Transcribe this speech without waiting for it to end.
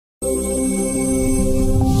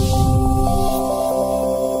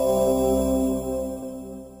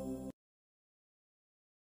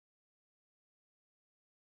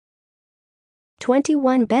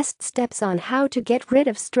21 Best Steps on How to Get Rid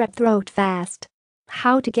of Strep Throat Fast.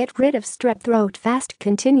 How to get rid of strep throat fast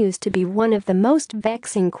continues to be one of the most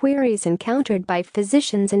vexing queries encountered by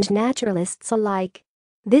physicians and naturalists alike.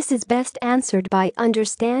 This is best answered by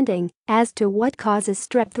understanding as to what causes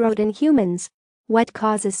strep throat in humans. What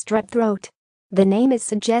causes strep throat? The name is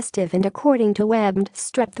suggestive, and according to Webb,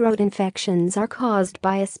 strep throat infections are caused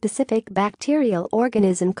by a specific bacterial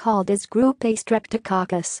organism called as group A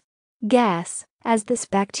Streptococcus. Gas, as this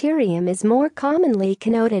bacterium is more commonly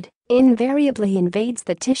connoted, invariably invades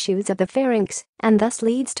the tissues of the pharynx and thus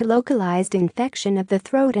leads to localized infection of the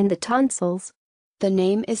throat and the tonsils. The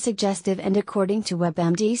name is suggestive, and according to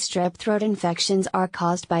WebMD, strep throat infections are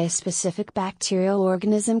caused by a specific bacterial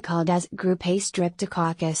organism called as group A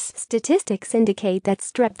Streptococcus. Statistics indicate that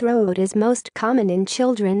strep throat is most common in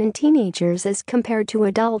children and teenagers as compared to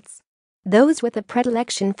adults. Those with a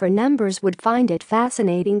predilection for numbers would find it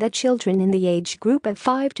fascinating that children in the age group of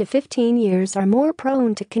 5 to 15 years are more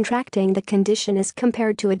prone to contracting the condition as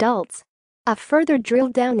compared to adults. A further drill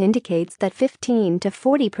down indicates that 15 to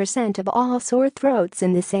 40% of all sore throats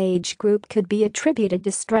in this age group could be attributed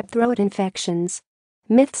to strep throat infections.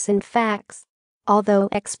 Myths and facts. Although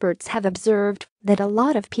experts have observed that a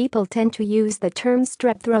lot of people tend to use the terms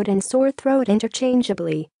strep throat and sore throat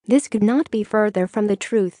interchangeably, this could not be further from the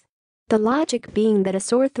truth. The logic being that a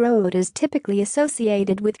sore throat is typically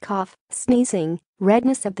associated with cough, sneezing,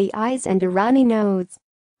 redness of the eyes and a runny nose.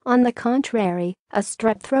 On the contrary, a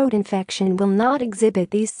strep throat infection will not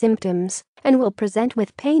exhibit these symptoms and will present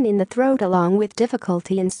with pain in the throat along with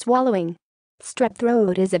difficulty in swallowing. Strep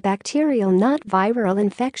throat is a bacterial, not viral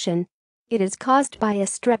infection. It is caused by a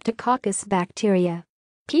Streptococcus bacteria.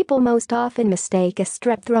 People most often mistake a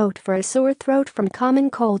strep throat for a sore throat from common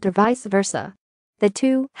cold or vice versa. The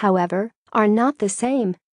two, however, are not the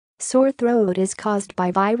same. Sore throat is caused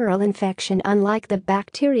by viral infection, unlike the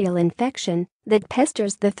bacterial infection that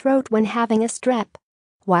pesters the throat when having a strep.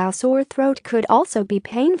 While sore throat could also be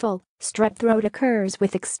painful, strep throat occurs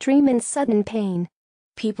with extreme and sudden pain.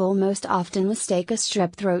 People most often mistake a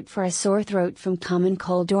strep throat for a sore throat from common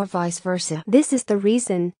cold or vice versa. This is the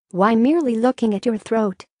reason why merely looking at your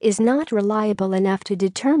throat is not reliable enough to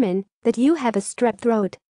determine that you have a strep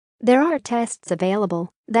throat. There are tests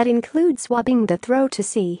available that include swabbing the throat to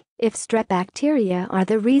see if strep bacteria are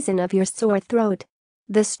the reason of your sore throat.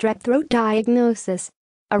 The strep throat diagnosis.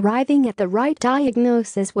 Arriving at the right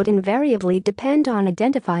diagnosis would invariably depend on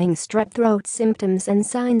identifying strep throat symptoms and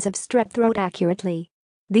signs of strep throat accurately.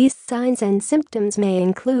 These signs and symptoms may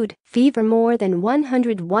include fever more than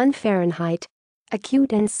 101 Fahrenheit,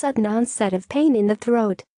 acute and sudden onset of pain in the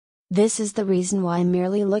throat. This is the reason why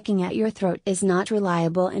merely looking at your throat is not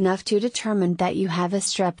reliable enough to determine that you have a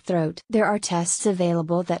strep throat. There are tests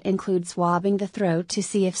available that include swabbing the throat to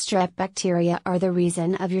see if strep bacteria are the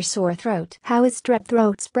reason of your sore throat. How is strep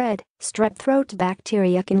throat spread? Strep throat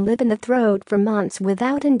bacteria can live in the throat for months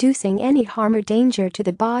without inducing any harm or danger to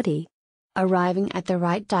the body. Arriving at the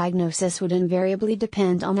right diagnosis would invariably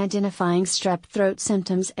depend on identifying strep throat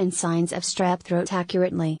symptoms and signs of strep throat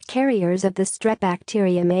accurately. Carriers of the strep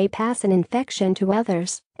bacteria may pass an infection to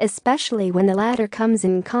others, especially when the latter comes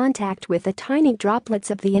in contact with the tiny droplets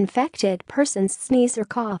of the infected person's sneeze or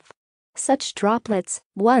cough. Such droplets,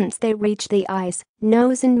 once they reach the eyes,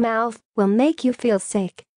 nose and mouth, will make you feel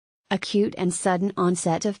sick. Acute and sudden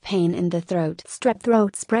onset of pain in the throat. Strep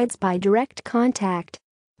throat spreads by direct contact.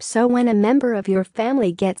 So when a member of your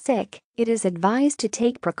family gets sick, it is advised to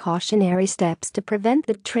take precautionary steps to prevent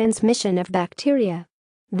the transmission of bacteria.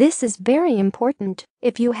 This is very important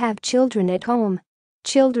if you have children at home.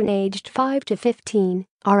 Children aged 5 to 15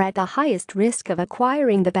 are at the highest risk of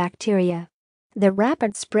acquiring the bacteria. The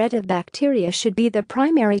rapid spread of bacteria should be the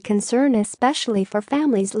primary concern, especially for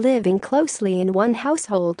families living closely in one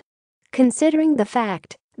household. Considering the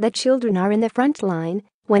fact that children are in the front line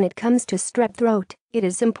when it comes to strep throat, it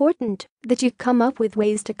is important that you come up with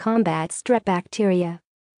ways to combat strep bacteria.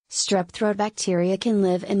 Strep throat bacteria can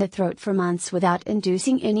live in the throat for months without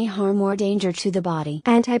inducing any harm or danger to the body.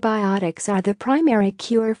 Antibiotics are the primary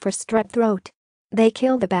cure for strep throat. They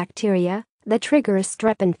kill the bacteria that trigger a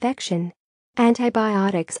strep infection.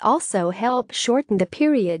 Antibiotics also help shorten the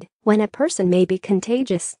period when a person may be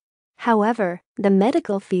contagious. However, the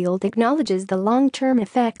medical field acknowledges the long-term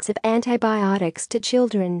effects of antibiotics to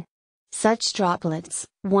children. Such droplets,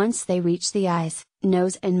 once they reach the eyes,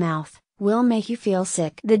 nose and mouth, will make you feel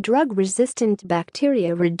sick. The drug-resistant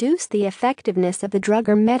bacteria reduce the effectiveness of the drug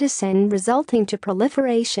or medicine, resulting to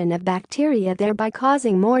proliferation of bacteria, thereby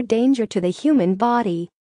causing more danger to the human body.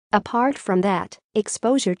 Apart from that,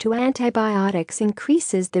 exposure to antibiotics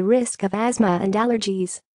increases the risk of asthma and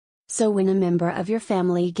allergies. So when a member of your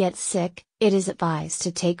family gets sick, it is advised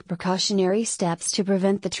to take precautionary steps to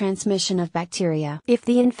prevent the transmission of bacteria. If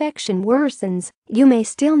the infection worsens, you may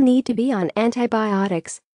still need to be on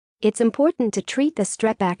antibiotics. It's important to treat the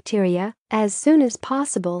strep bacteria as soon as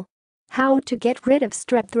possible. How to get rid of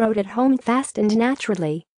strep throat at home fast and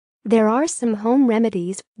naturally. There are some home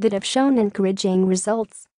remedies that have shown encouraging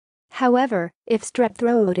results. However, if strep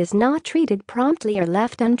throat is not treated promptly or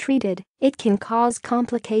left untreated, it can cause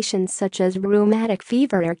complications such as rheumatic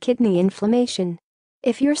fever or kidney inflammation.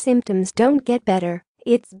 If your symptoms don't get better,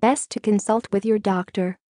 it's best to consult with your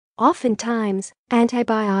doctor. Oftentimes,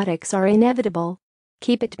 antibiotics are inevitable.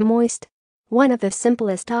 Keep it moist. One of the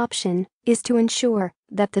simplest options is to ensure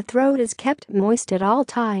that the throat is kept moist at all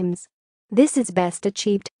times. This is best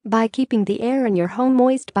achieved by keeping the air in your home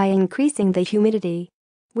moist by increasing the humidity.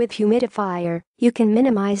 With humidifier, you can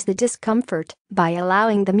minimize the discomfort by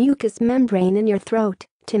allowing the mucous membrane in your throat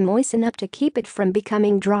to moisten up to keep it from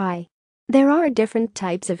becoming dry. There are different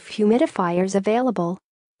types of humidifiers available.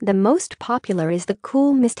 The most popular is the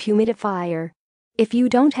cool mist humidifier. If you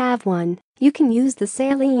don't have one, you can use the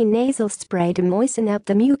saline nasal spray to moisten up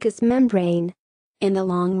the mucous membrane. In the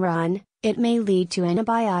long run, it may lead to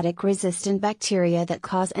antibiotic-resistant bacteria that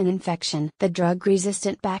cause an infection. The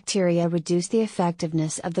drug-resistant bacteria reduce the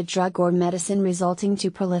effectiveness of the drug or medicine, resulting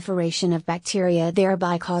to proliferation of bacteria,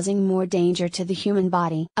 thereby causing more danger to the human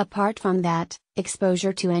body. Apart from that,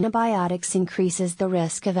 exposure to antibiotics increases the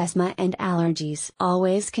risk of asthma and allergies.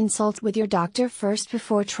 Always consult with your doctor first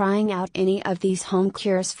before trying out any of these home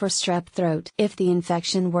cures for strep throat. If the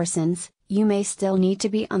infection worsens, you may still need to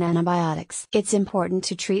be on antibiotics. It's important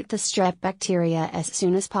to treat the strep bacteria as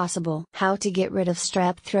soon as possible. How to get rid of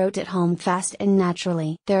strep throat at home fast and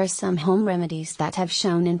naturally. There are some home remedies that have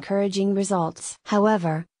shown encouraging results.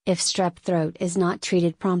 However, if strep throat is not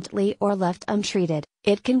treated promptly or left untreated,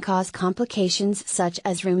 it can cause complications such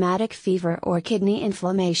as rheumatic fever or kidney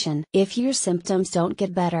inflammation. If your symptoms don't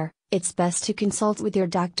get better, it's best to consult with your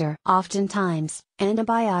doctor. Oftentimes,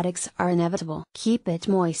 antibiotics are inevitable. Keep it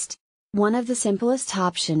moist. One of the simplest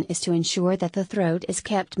options is to ensure that the throat is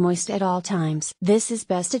kept moist at all times. This is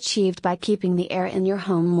best achieved by keeping the air in your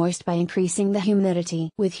home moist by increasing the humidity.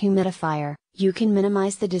 With humidifier, you can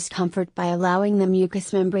minimize the discomfort by allowing the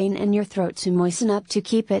mucous membrane in your throat to moisten up to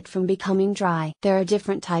keep it from becoming dry. There are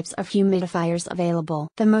different types of humidifiers available.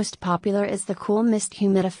 The most popular is the cool mist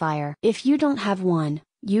humidifier. If you don't have one,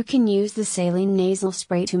 you can use the saline nasal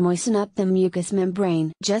spray to moisten up the mucous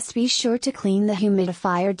membrane. Just be sure to clean the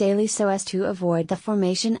humidifier daily so as to avoid the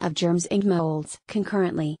formation of germs and molds.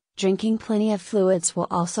 Concurrently, drinking plenty of fluids will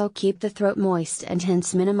also keep the throat moist and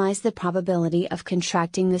hence minimize the probability of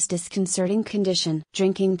contracting this disconcerting condition.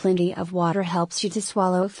 Drinking plenty of water helps you to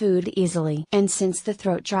swallow food easily. And since the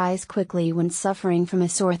throat dries quickly when suffering from a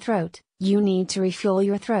sore throat, you need to refuel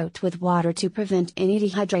your throat with water to prevent any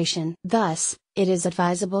dehydration. Thus, it is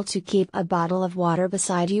advisable to keep a bottle of water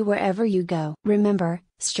beside you wherever you go. Remember,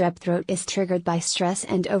 strep throat is triggered by stress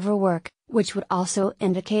and overwork, which would also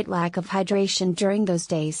indicate lack of hydration during those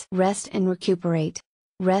days. Rest and recuperate.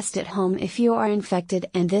 Rest at home if you are infected,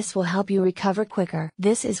 and this will help you recover quicker.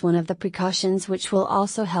 This is one of the precautions which will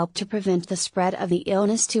also help to prevent the spread of the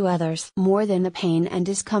illness to others. More than the pain and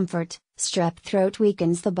discomfort, strep throat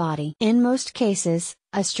weakens the body. In most cases,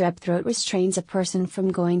 a strep throat restrains a person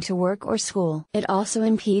from going to work or school. It also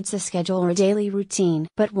impedes a schedule or daily routine.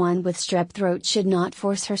 But one with strep throat should not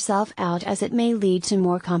force herself out, as it may lead to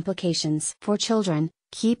more complications. For children,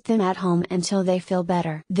 keep them at home until they feel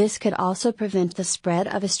better. This could also prevent the spread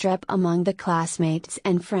of a strep among the classmates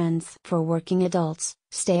and friends. For working adults,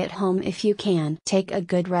 stay at home if you can. Take a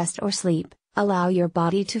good rest or sleep. Allow your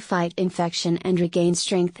body to fight infection and regain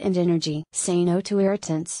strength and energy. Say no to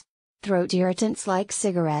irritants. Throat irritants like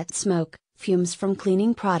cigarette smoke, fumes from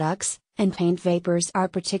cleaning products, and paint vapors are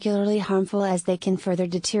particularly harmful, as they can further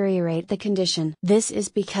deteriorate the condition. This is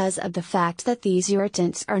because of the fact that these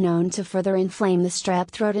irritants are known to further inflame the strep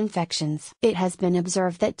throat infections. It has been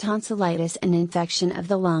observed that tonsillitis and infection of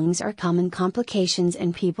the lungs are common complications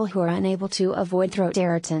in people who are unable to avoid throat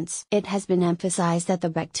irritants. It has been emphasized that the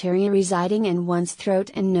bacteria residing in one's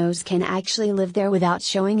throat and nose can actually live there without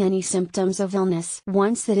showing any symptoms of illness.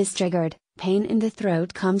 Once it is triggered, pain in the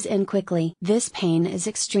throat comes in quickly. This pain is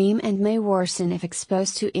extreme and may worsen if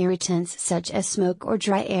exposed to irritants such as smoke or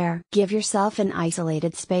dry air. Give yourself an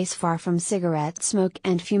isolated space far from cigarette smoke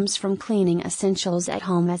and fumes from cleaning essentials at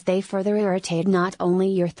home, as they further irritate not only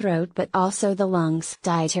your throat but also the lungs.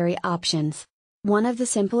 Dietary options. One of the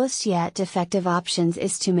simplest yet effective options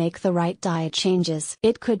is to make the right diet changes.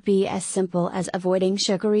 It could be as simple as avoiding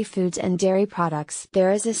sugary foods and dairy products.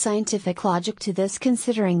 There is a scientific logic to this,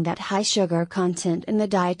 considering that high sugar content in the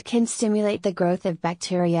diet can stimulate the growth of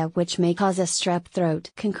bacteria which may cause a strep throat.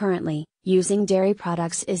 Concurrently, using dairy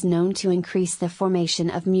products is known to increase the formation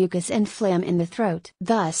of mucus and phlegm in the throat.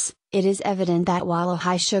 Thus, it is evident that while a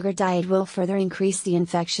high sugar diet will further increase the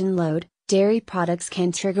infection load, dairy products can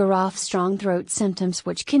trigger off strong throat symptoms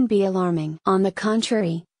which can be alarming. On the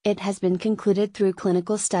contrary, it has been concluded through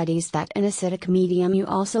clinical studies that an acidic medium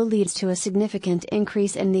also leads to a significant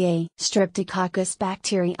increase in the A. Streptococcus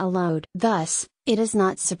bacteria load. Thus, it is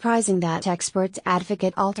not surprising that experts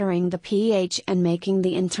advocate altering the pH and making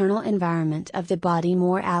the internal environment of the body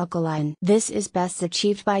more alkaline. This is best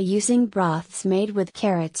achieved by using broths made with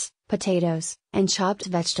carrots, potatoes, and chopped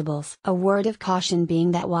vegetables. A word of caution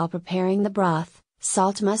being that while preparing the broth,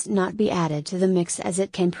 salt must not be added to the mix as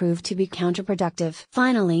it can prove to be counterproductive.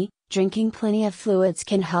 Finally, drinking plenty of fluids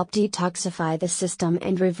can help detoxify the system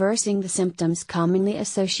and reversing the symptoms commonly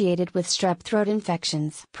associated with strep throat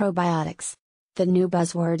infections. Probiotics. The new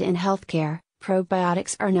buzzword in healthcare,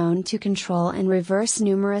 probiotics are known to control and reverse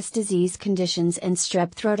numerous disease conditions, and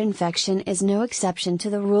strep throat infection is no exception to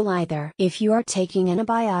the rule either. If you are taking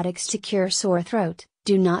antibiotics to cure sore throat,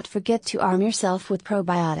 do not forget to arm yourself with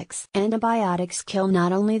probiotics. Antibiotics kill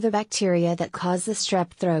not only the bacteria that cause the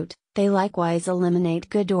strep throat, they likewise eliminate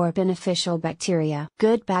good or beneficial bacteria.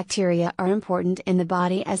 Good bacteria are important in the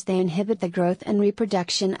body as they inhibit the growth and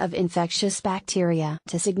reproduction of infectious bacteria.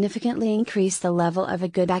 To significantly increase the level of a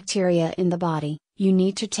good bacteria in the body, you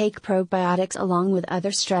need to take probiotics along with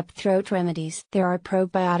other strep throat remedies. There are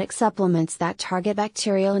probiotic supplements that target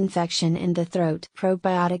bacterial infection in the throat.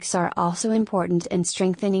 Probiotics are also important in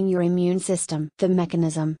strengthening your immune system. The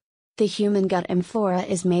mechanism. The human gut flora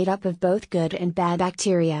is made up of both good and bad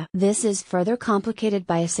bacteria. This is further complicated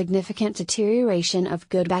by a significant deterioration of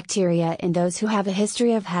good bacteria in those who have a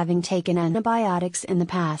history of having taken antibiotics in the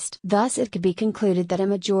past. Thus, it could be concluded that a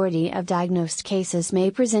majority of diagnosed cases may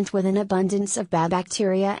present with an abundance of bad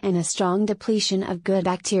bacteria and a strong depletion of good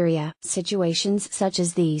bacteria. Situations such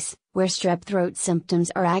as these, where strep throat symptoms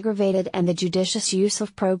are aggravated and the judicious use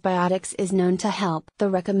of probiotics is known to help. The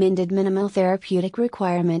recommended minimal therapeutic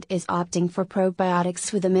requirement is opting for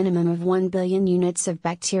probiotics with a minimum of 1 billion units of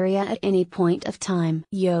bacteria at any point of time.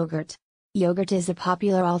 Yogurt. Yogurt is a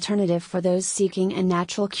popular alternative for those seeking a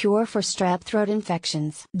natural cure for strep throat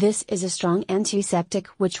infections. This is a strong antiseptic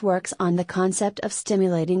which works on the concept of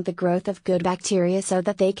stimulating the growth of good bacteria so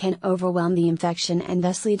that they can overwhelm the infection and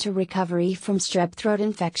thus lead to recovery from strep throat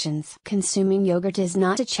infections. Consuming yogurt is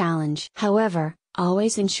not a challenge. However,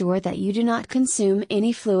 always ensure that you do not consume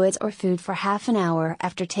any fluids or food for half an hour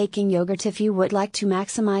after taking yogurt if you would like to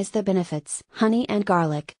maximize the benefits. Honey and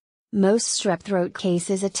garlic. Most strep throat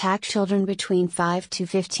cases attack children between 5 to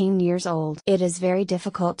 15 years old. It is very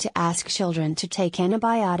difficult to ask children to take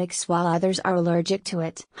antibiotics while others are allergic to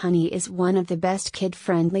it. Honey is one of the best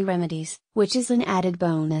kid-friendly remedies, which is an added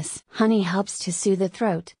bonus. Honey helps to soothe the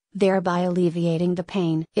throat, thereby alleviating the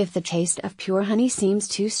pain. If the taste of pure honey seems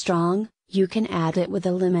too strong, you can add it with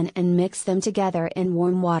a lemon and mix them together in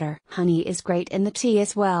warm water. Honey is great in the tea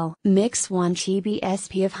as well. Mix 1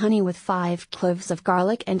 tablespoon of honey with 5 cloves of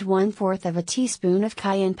garlic and 1/4 of a teaspoon of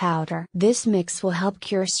cayenne powder. This mix will help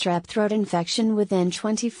cure strep throat infection within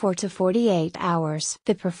 24 to 48 hours.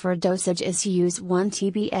 The preferred dosage is to use 1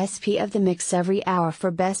 tablespoon of the mix every hour for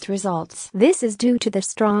best results. This is due to the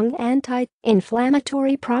strong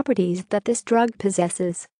anti-inflammatory properties that this drug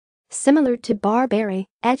possesses. Similar to barberry,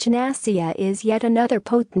 echinacea is yet another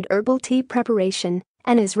potent herbal tea preparation,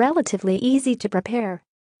 and is relatively easy to prepare.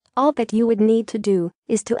 All that you would need to do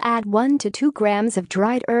is to add 1 to 2 grams of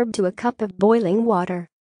dried herb to a cup of boiling water.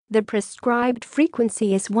 The prescribed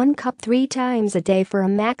frequency is 1 cup 3 times a day for a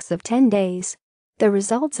max of 10 days. The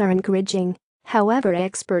results are encouraging. However,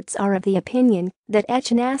 experts are of the opinion that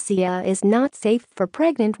echinacea is not safe for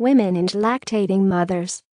pregnant women and lactating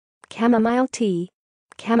mothers. Chamomile tea.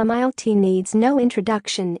 Chamomile tea needs no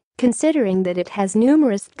introduction, considering that it has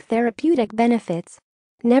numerous therapeutic benefits.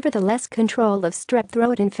 Nevertheless, control of strep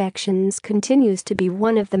throat infections continues to be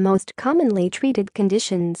one of the most commonly treated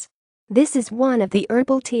conditions. This is one of the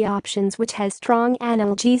herbal tea options which has strong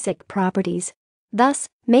analgesic properties. Thus,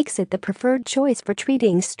 makes it the preferred choice for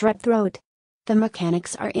treating strep throat. The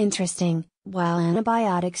mechanics are interesting. While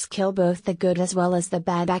antibiotics kill both the good as well as the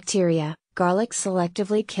bad bacteria, garlic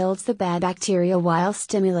selectively kills the bad bacteria while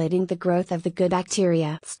stimulating the growth of the good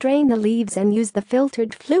bacteria. Strain the leaves and use the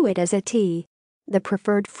filtered fluid as a tea. The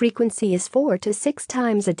preferred frequency is 4 to 6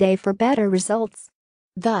 times a day for better results.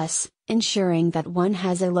 Thus, ensuring that one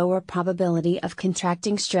has a lower probability of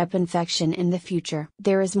contracting strep infection in the future.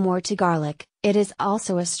 There is more to garlic. It is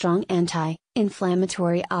also a strong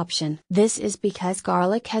anti-inflammatory option. This is because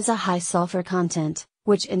garlic has a high sulfur content,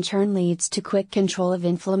 which in turn leads to quick control of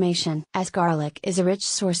inflammation. As garlic is a rich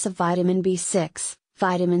source of vitamin B6,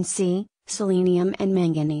 vitamin C, selenium and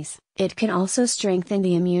manganese, it can also strengthen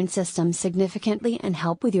the immune system significantly and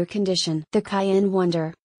help with your condition. The cayenne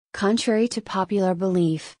wonder. Contrary to popular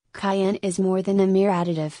belief, cayenne is more than a mere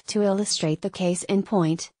additive. To illustrate the case in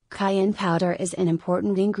point, cayenne powder is an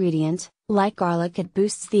important ingredient. Like garlic, it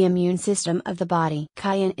boosts the immune system of the body.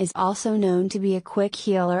 Cayenne is also known to be a quick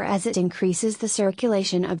healer as it increases the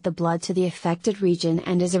circulation of the blood to the affected region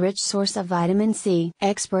and is a rich source of vitamin C.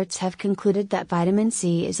 Experts have concluded that vitamin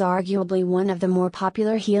C is arguably one of the more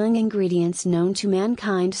popular healing ingredients known to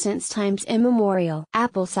mankind since times immemorial.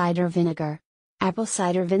 Apple cider vinegar. Apple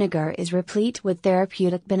cider vinegar is replete with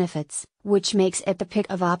therapeutic benefits, which makes it the pick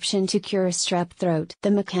of option to cure strep throat.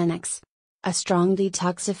 The mechanics. A strong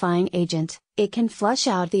detoxifying agent, it can flush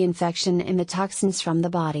out the infection and the toxins from the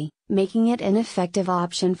body, making it an effective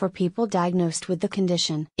option for people diagnosed with the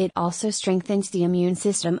condition. It also strengthens the immune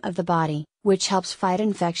system of the body, which helps fight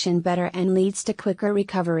infection better and leads to quicker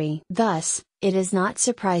recovery. Thus, it is not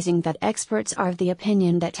surprising that experts are of the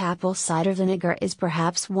opinion that apple cider vinegar is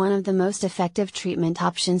perhaps one of the most effective treatment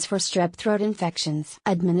options for strep throat infections.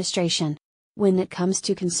 Administration. When it comes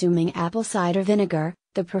to consuming apple cider vinegar,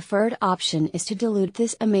 the preferred option is to dilute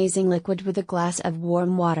this amazing liquid with a glass of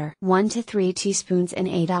warm water. 1 to 3 teaspoons in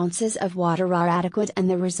 8 ounces of water are adequate and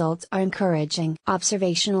the results are encouraging.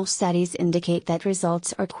 Observational studies indicate that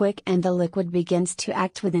results are quick and the liquid begins to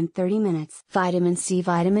act within 30 minutes. Vitamin C.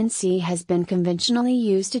 Vitamin C has been conventionally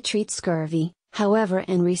used to treat scurvy. However,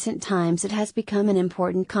 in recent times it has become an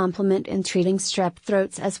important complement in treating strep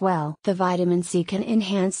throats as well. The vitamin C can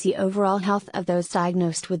enhance the overall health of those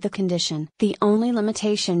diagnosed with the condition. The only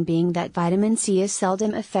limitation being that vitamin C is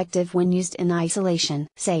seldom effective when used in isolation.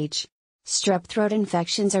 Sage. Strep throat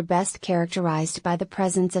infections are best characterized by the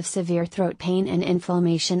presence of severe throat pain and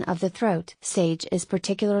inflammation of the throat. Sage is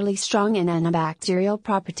particularly strong in antibacterial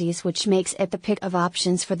properties, which makes it the pick of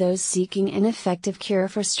options for those seeking an effective cure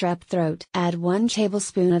for strep throat. Add 1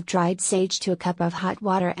 tablespoon of dried sage to a cup of hot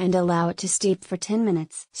water and allow it to steep for 10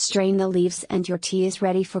 minutes. Strain the leaves and your tea is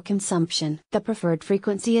ready for consumption. The preferred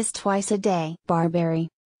frequency is twice a day. Barberry.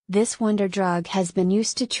 This wonder drug has been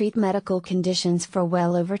used to treat medical conditions for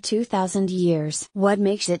well over 2,000 years. What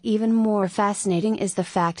makes it even more fascinating is the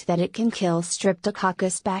fact that it can kill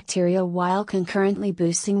Streptococcus bacteria while concurrently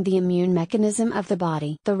boosting the immune mechanism of the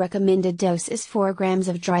body. The recommended dose is 4 grams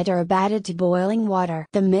of dried herb added to boiling water.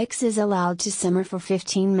 The mix is allowed to simmer for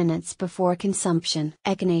 15 minutes before consumption.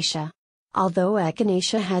 Echinacea. Although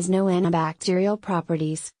echinacea has no antibacterial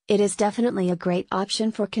properties, it is definitely a great option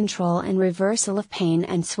for control and reversal of pain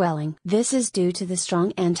and swelling. This is due to the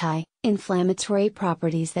strong anti-inflammatory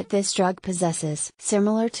properties that this drug possesses.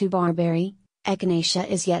 Similar to barberry, echinacea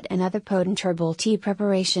is yet another potent herbal tea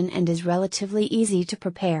preparation and is relatively easy to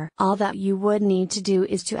prepare. All that you would need to do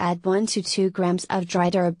is to add 1 to 2 grams of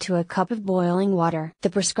dried herb to a cup of boiling water.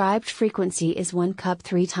 The prescribed frequency is 1 cup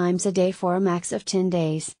 3 times a day for a max of 10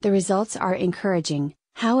 days. The results are encouraging.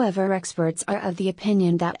 However, experts are of the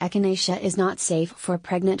opinion that echinacea is not safe for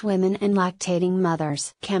pregnant women and lactating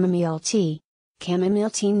mothers. Chamomile tea.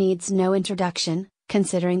 Chamomile tea needs no introduction,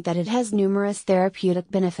 considering that it has numerous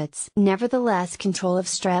therapeutic benefits. Nevertheless, control of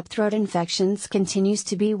strep throat infections continues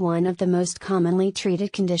to be one of the most commonly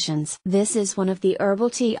treated conditions. This is one of the herbal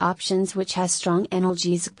tea options which has strong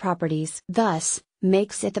analgesic properties. Thus,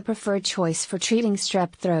 makes it the preferred choice for treating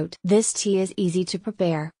strep throat. This tea is easy to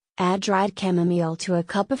prepare. Add dried chamomile to a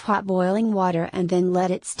cup of hot boiling water and then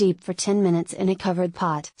let it steep for 10 minutes in a covered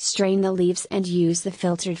pot. Strain the leaves and use the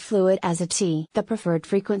filtered fluid as a tea. The preferred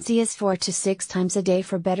frequency is 4 to 6 times a day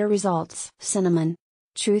for better results. Cinnamon.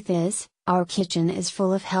 Truth is, our kitchen is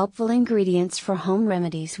full of helpful ingredients for home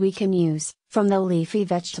remedies we can use, from the leafy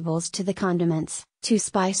vegetables to the condiments, to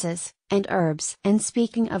spices, and herbs. And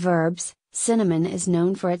speaking of herbs, cinnamon is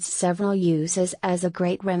known for its several uses as a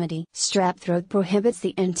great remedy. Strep throat prohibits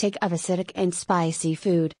the intake of acidic and spicy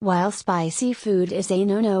food. While spicy food is a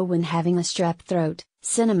no-no when having a strep throat,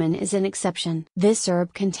 cinnamon is an exception. This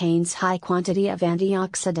herb contains high quantity of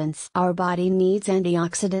antioxidants. Our body needs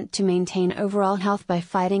antioxidant to maintain overall health by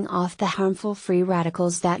fighting off the harmful free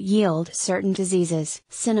radicals that yield certain diseases.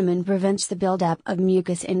 Cinnamon prevents the buildup of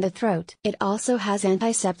mucus in the throat. It also has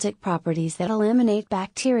antiseptic properties that eliminate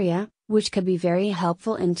bacteria, which could be very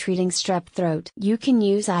helpful in treating strep throat. You can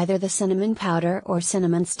use either the cinnamon powder or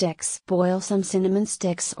cinnamon sticks. Boil some cinnamon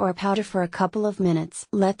sticks or powder for a couple of minutes.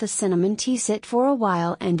 Let the cinnamon tea sit for a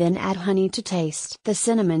while and then add honey to taste. The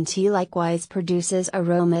cinnamon tea likewise produces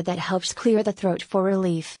aroma that helps clear the throat for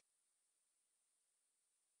relief.